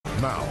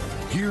Now,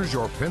 here's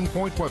your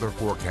Pinpoint weather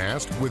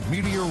forecast with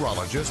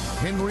meteorologist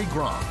Henry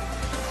Gronk.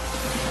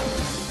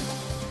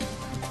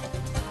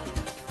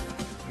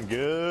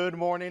 Good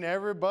morning,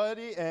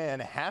 everybody,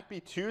 and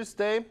happy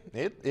Tuesday.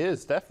 It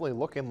is definitely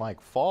looking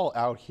like fall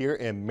out here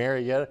in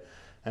Marietta,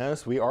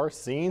 as we are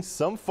seeing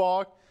some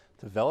fog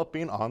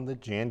developing on the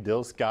Jan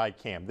Dill sky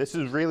cam. This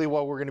is really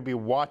what we're going to be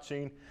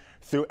watching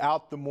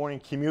throughout the morning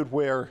commute,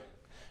 where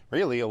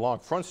really along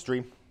Front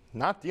Street,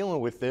 not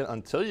dealing with it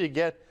until you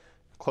get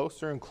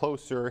closer and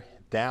closer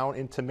down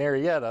into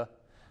Marietta.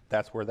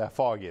 That's where that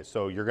fog is.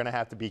 So you're going to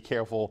have to be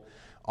careful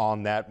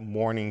on that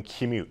morning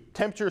commute.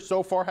 Temperatures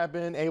so far have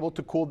been able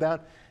to cool down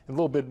a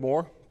little bit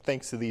more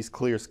thanks to these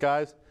clear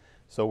skies.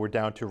 So we're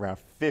down to around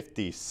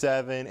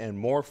 57 and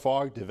more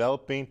fog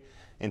developing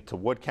into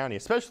Wood County,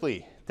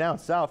 especially down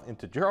south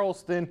into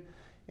Charleston.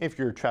 If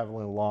you're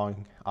traveling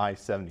along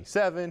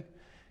I-77,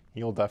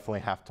 you'll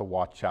definitely have to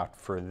watch out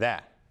for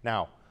that.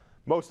 Now,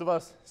 most of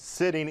us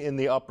sitting in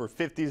the upper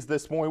 50s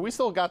this morning. We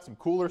still got some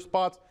cooler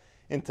spots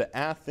into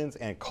Athens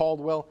and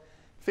Caldwell,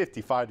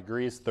 55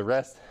 degrees. The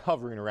rest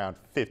hovering around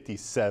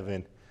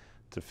 57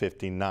 to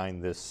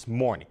 59 this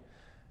morning.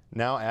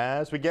 Now,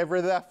 as we get rid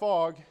of that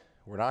fog,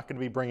 we're not going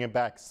to be bringing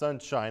back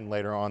sunshine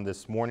later on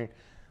this morning.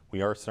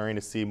 We are starting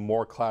to see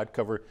more cloud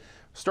cover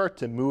start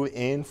to move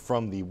in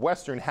from the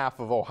western half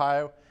of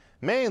Ohio,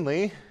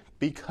 mainly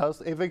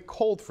because of a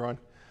cold front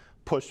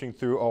pushing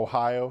through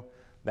Ohio.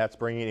 That's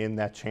bringing in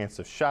that chance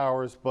of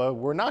showers, but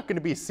we're not going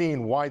to be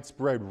seeing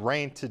widespread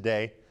rain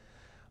today.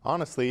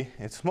 Honestly,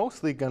 it's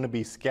mostly going to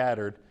be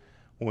scattered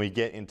when we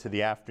get into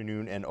the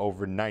afternoon and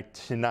overnight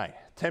tonight.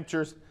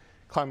 Temperatures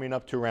climbing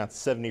up to around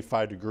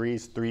 75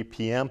 degrees 3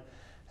 p.m.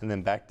 and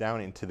then back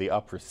down into the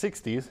upper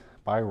 60s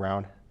by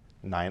around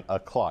 9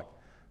 o'clock.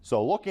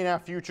 So looking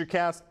at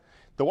futurecast,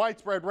 the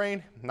widespread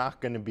rain not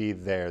going to be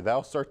there.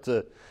 That'll start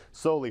to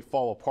slowly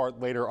fall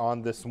apart later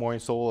on this morning,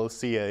 so we'll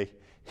see a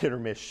hit or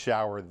miss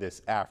shower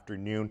this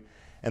afternoon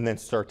and then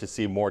start to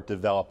see more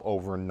develop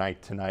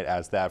overnight tonight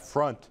as that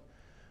front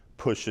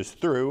pushes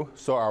through.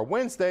 So our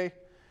Wednesday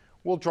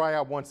will dry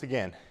out once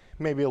again.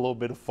 Maybe a little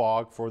bit of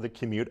fog for the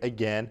commute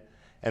again,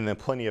 and then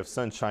plenty of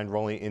sunshine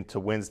rolling into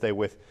Wednesday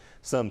with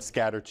some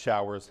scattered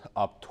showers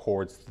up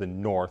towards the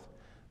north,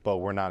 but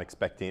we're not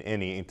expecting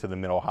any into the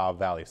Middle Ohio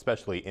Valley,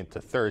 especially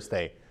into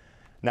Thursday.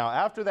 Now,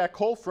 after that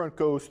cold front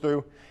goes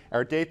through,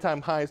 our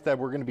daytime highs that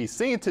we're going to be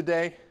seeing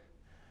today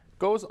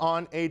goes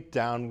on a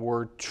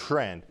downward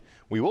trend.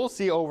 We will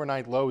see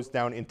overnight lows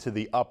down into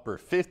the upper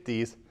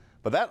 50s,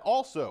 but that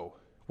also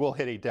will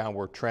hit a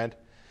downward trend.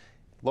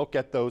 Look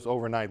at those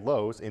overnight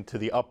lows into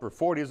the upper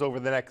 40s over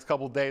the next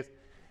couple of days,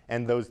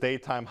 and those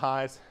daytime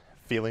highs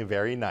feeling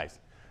very nice,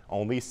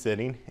 only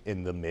sitting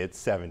in the mid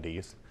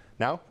 70s.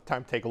 Now,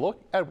 time to take a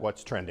look at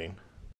what's trending.